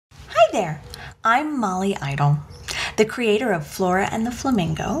there, I'm Molly Idle, the creator of Flora and the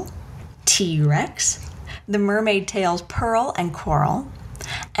Flamingo, T-Rex, the Mermaid Tales Pearl and Coral,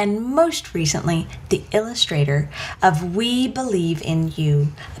 and most recently, the illustrator of We Believe in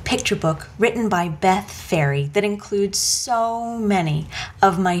You, a picture book written by Beth Ferry that includes so many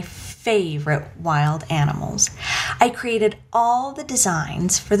of my favorite wild animals. I created all the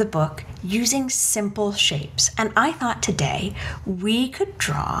designs for the book using simple shapes, and I thought today we could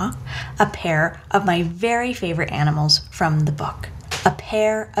draw a pair of my very favorite animals from the book, a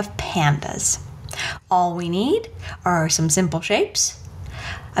pair of pandas. All we need are some simple shapes,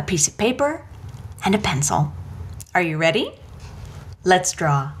 a piece of paper, and a pencil. Are you ready? Let's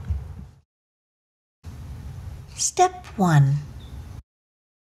draw. Step 1.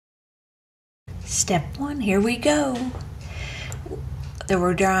 Step 1, here we go.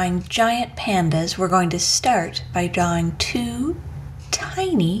 We're drawing giant pandas. We're going to start by drawing 2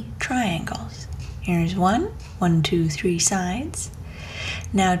 tiny triangles. Here's 1, 2, 3 sides.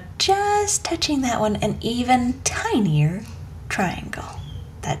 Now just touching that one, an even tinier triangle.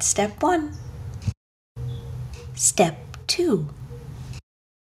 That's step 1. Step 2.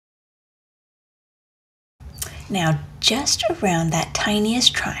 Now, just around that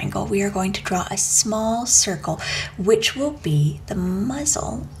tiniest triangle, we are going to draw a small circle, which will be the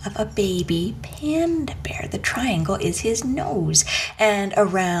muzzle of a baby panda bear. The triangle is his nose. And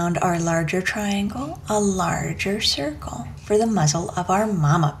around our larger triangle, a larger circle for the muzzle of our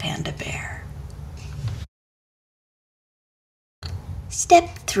mama panda bear. Step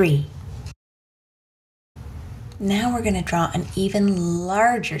 3. Now we're going to draw an even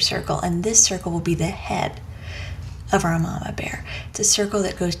larger circle, and this circle will be the head of our mama bear. It's a circle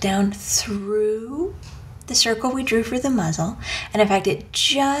that goes down through the circle we drew for the muzzle, and in fact it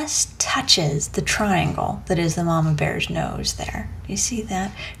just touches the triangle that is the mama bear's nose there. You see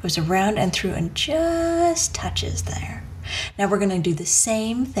that? It goes around and through and just touches there. Now we're going to do the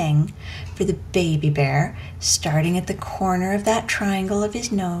same thing for the baby bear, starting at the corner of that triangle of his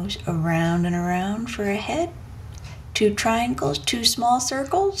nose, around and around for a head. 2 triangles, 2 small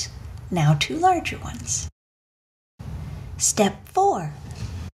circles, now 2 larger ones. Step 4.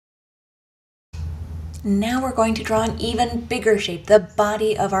 Now we're going to draw an even bigger shape, the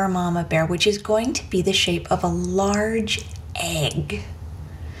body of our mama bear, which is going to be the shape of a large egg.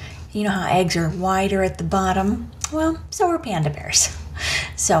 You know how eggs are wider at the bottom? Well, so are panda bears.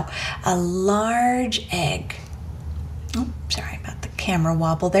 So a large egg, sorry about the camera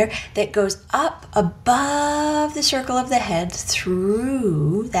wobble there, that goes up above the circle of the head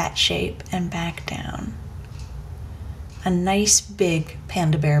through that shape and back down. A nice big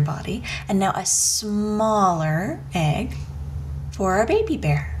panda bear body, and now a smaller egg for our baby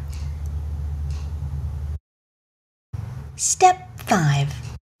bear. Step 5.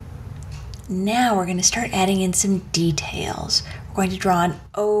 Now we're going to start adding in some details. We're going to draw an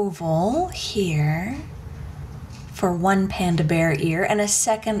oval here for one panda bear ear, and a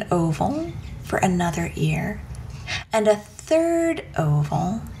second oval for another ear, and a third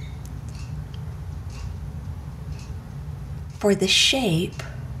oval for the shape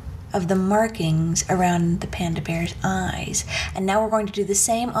of the markings around the panda bear's eyes. And now we're going to do the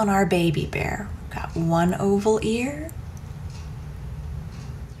same on our baby bear. We've got 1 oval ear,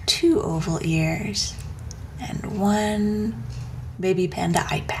 2 oval ears, and 1 baby panda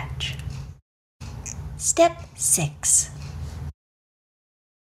eye patch. Step 6.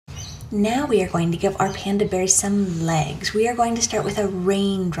 Now we are going to give our panda bears some legs. We are going to start with a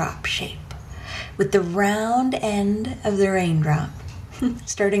raindrop shape, with the round end of the raindrop,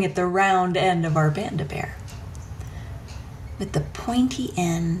 starting at the round end of our panda bear, with the pointy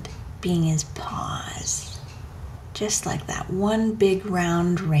end being his paws. Just like that, one big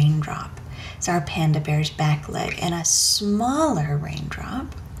round raindrop is our panda bear's back leg, and a smaller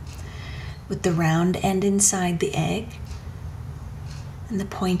raindrop with the round end inside the egg and the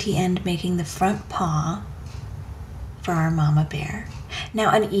pointy end making the front paw for our mama bear. Now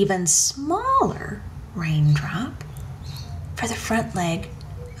an even smaller raindrop for the front leg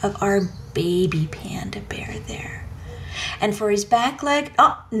of our baby panda bear there. And for his back leg,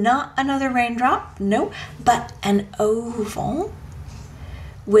 not another raindrop, no, but an oval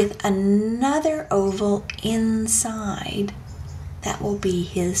with another oval inside that will be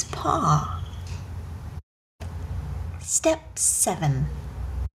his paw. Step 7.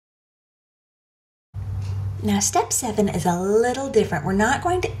 Now step 7 is a little different. We're not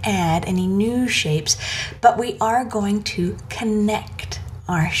going to add any new shapes, but we are going to connect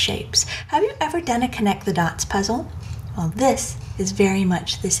our shapes. Have you ever done a connect the dots puzzle? Well, this is very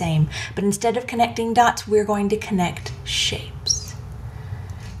much the same, but instead of connecting dots, we're going to connect shapes.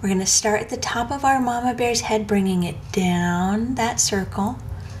 We're going to start at the top of our mama bear's head, bringing it down that circle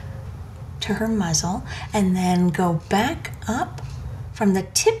to her muzzle, and then go back up from the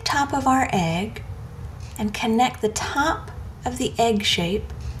tip top of our egg and connect the top of the egg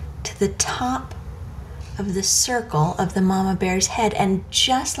shape to the top of the circle of the mama bear's head. And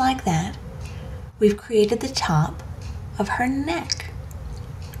just like that, we've created the top of her neck.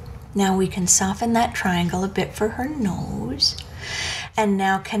 Now we can soften that triangle a bit for her nose. And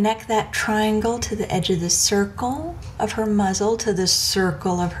now connect that triangle to the edge of the circle of her muzzle, to the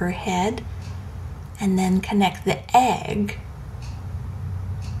circle of her head. And then connect the egg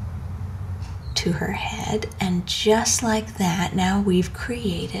to her head. And just like that, now we've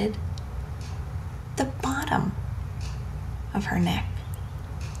created the bottom of her neck.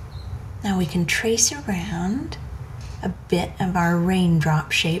 Now we can trace around a bit of our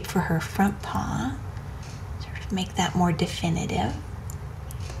raindrop shape for her front paw, sort of make that more definitive.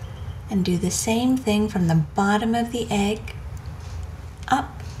 And do the same thing from the bottom of the egg,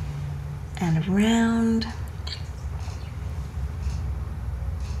 up and around.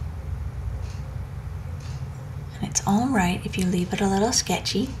 And it's all right if you leave it a little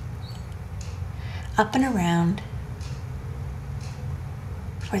sketchy. Up and around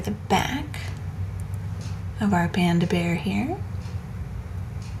for the back of our panda bear here.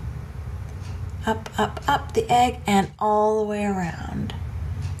 Up, up, up the egg and all the way around.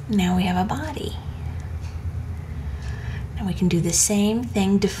 Now we have a body. Now we can do the same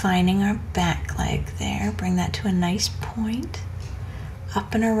thing, defining our back leg there. Bring that to a nice point.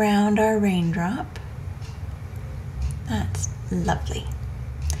 Up and around our raindrop. That's lovely.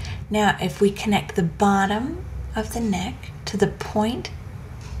 Now if we connect the bottom of the neck to the point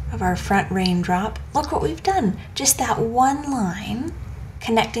of our front raindrop, look what we've done. Just that one line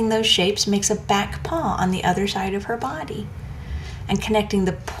connecting those shapes makes a back paw on the other side of her body. And connecting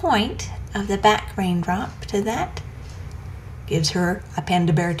the point of the back raindrop to that gives her a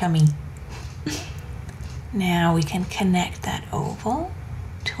panda bear tummy. Now we can connect that oval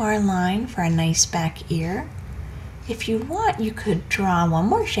to our line for a nice back ear. If you want, you could draw one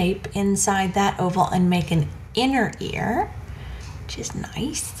more shape inside that oval and make an inner ear, which is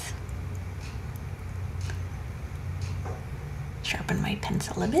nice. Sharpen my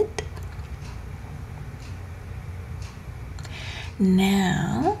pencil a bit.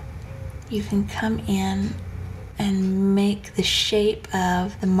 Now you can come in and make the shape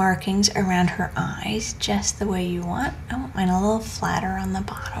of the markings around her eyes just the way you want. I want mine a little flatter on the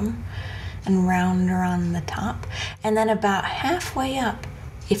bottom and rounder on the top. And then about halfway up,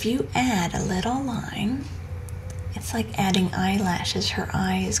 if you add a little line, it's like adding eyelashes. Her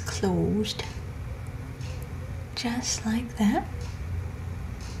eye is closed. Just like that.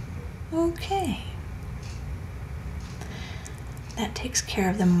 Okay. That takes care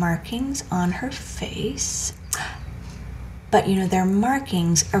of the markings on her face. But you know, their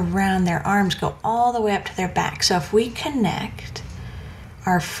markings around their arms go all the way up to their back. So if we connect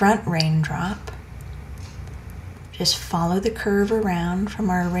our front raindrop, just follow the curve around from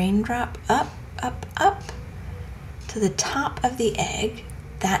our raindrop up, up, up to the top of the egg.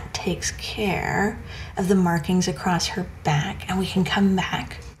 That takes care of the markings across her back, and we can come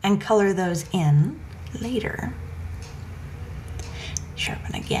back and color those in later.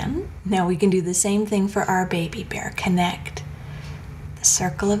 Sharpen again. Now we can do the same thing for our baby bear. Connect the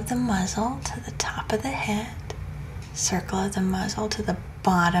circle of the muzzle to the top of the head, circle of the muzzle to the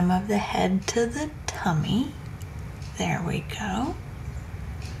bottom of the head to the tummy. There we go.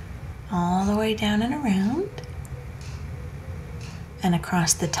 All the way down and around. And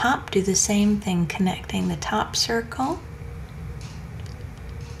across the top, do the same thing, connecting the top circle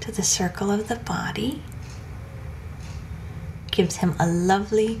to the circle of the body. Gives him a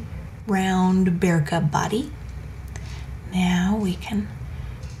lovely round bear cub body. Now we can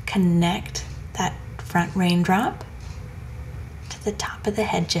connect that front raindrop to the top of the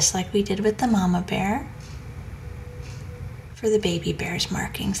head, just like we did with the mama bear, for the baby bear's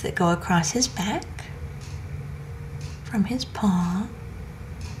markings that go across his back from his paw,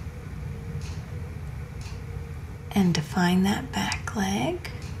 and define that back leg.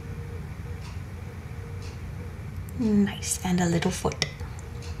 Nice, and a little foot,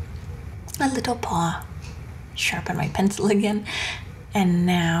 a little paw. Sharpen my pencil again. And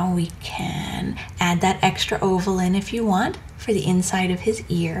now we can add that extra oval in if you want for the inside of his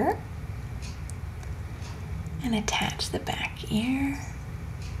ear. And attach the back ear.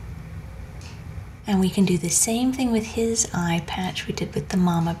 And we can do the same thing with his eye patch we did with the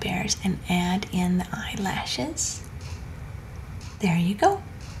mama bears and add in the eyelashes. There you go.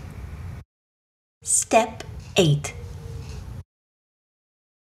 Step 8.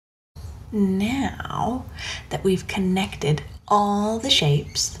 Now that we've connected all the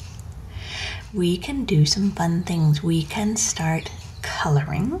shapes, we can do some fun things. We can start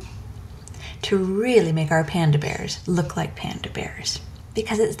coloring to really make our panda bears look like panda bears,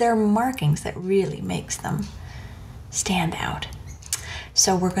 because it's their markings that really makes them stand out.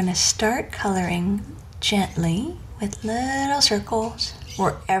 So we're going to start coloring gently with little circles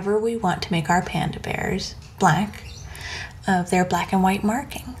wherever we want to make our panda bears black of their black and white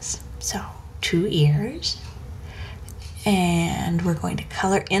markings. So 2 ears, and we're going to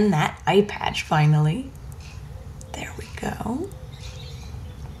color in that eye patch finally. There we go.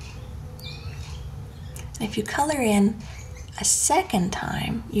 And if you color in a second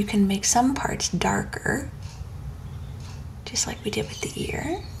time, you can make some parts darker, just like we did with the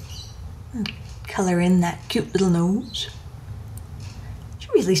ear. And color in that cute little nose. It's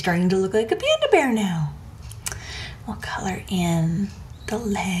really starting to look like a panda bear now. We'll color in the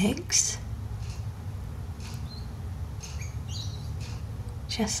legs,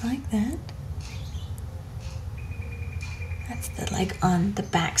 just like that. That's the leg on the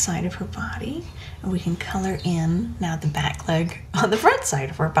back side of her body. And we can color in now the back leg on the front side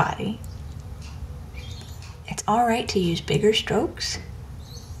of her body. It's all right to use bigger strokes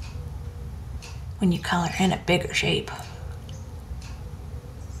when you color in a bigger shape.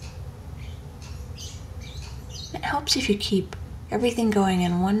 It helps if you keep everything going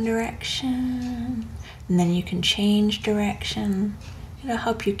in one direction, and then you can change direction. It'll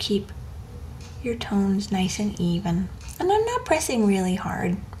help you keep your tones nice and even. And I'm not pressing really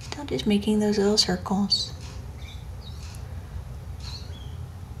hard, still just making those little circles.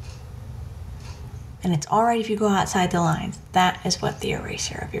 And it's all right if you go outside the lines. That is what the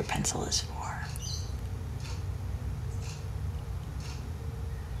eraser of your pencil is for.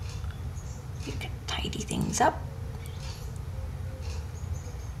 You can tidy things up.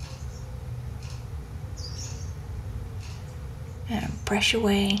 And brush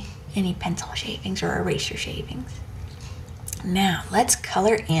away any pencil shavings or eraser shavings. Now let's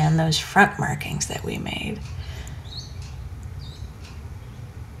color in those front markings that we made.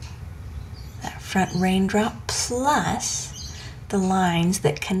 That front raindrop plus the lines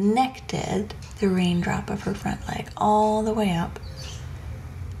that connected the raindrop of her front leg all the way up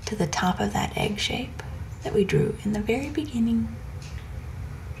to the top of that egg shape that we drew in the very beginning.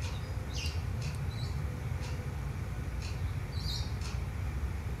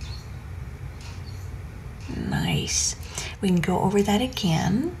 Nice. We can go over that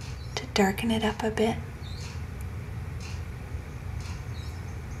again to darken it up a bit.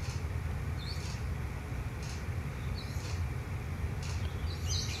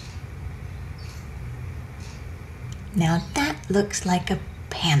 Now that looks like a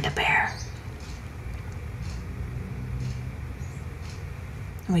panda bear.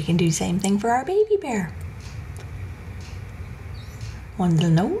 And we can do the same thing for our baby bear. One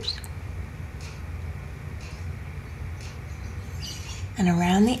little nose. And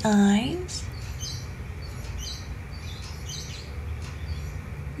around the eyes,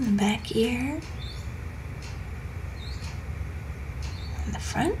 and the back ear, and the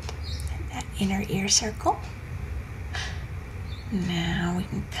front, and that inner ear circle. Now we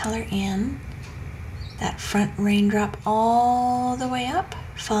can color in that front raindrop all the way up,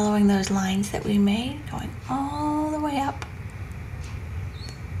 following those lines that we made, going all the way up,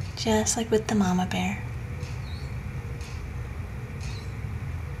 just like with the mama bear.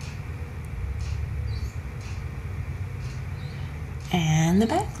 And the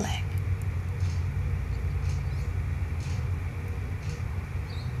back leg.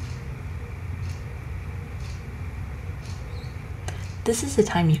 This is the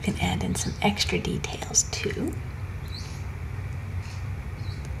time you can add in some extra details too.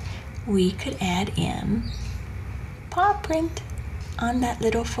 We could add in paw print on that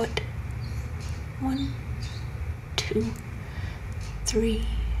little foot. 1, 2, 3,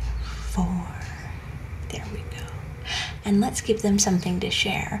 4. There we go. And let's give them something to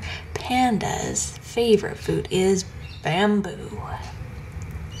share. Panda's favorite food is bamboo.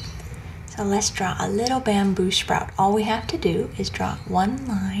 So let's draw a little bamboo sprout. All we have to do is draw 1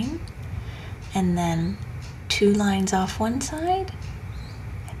 line and then 2 lines off one side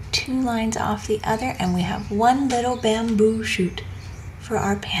and 2 lines off the other, and we have 1 little bamboo shoot for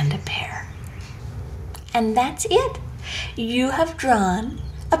our panda bear. And that's it. You have drawn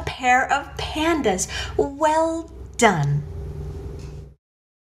a pair of pandas. Well done.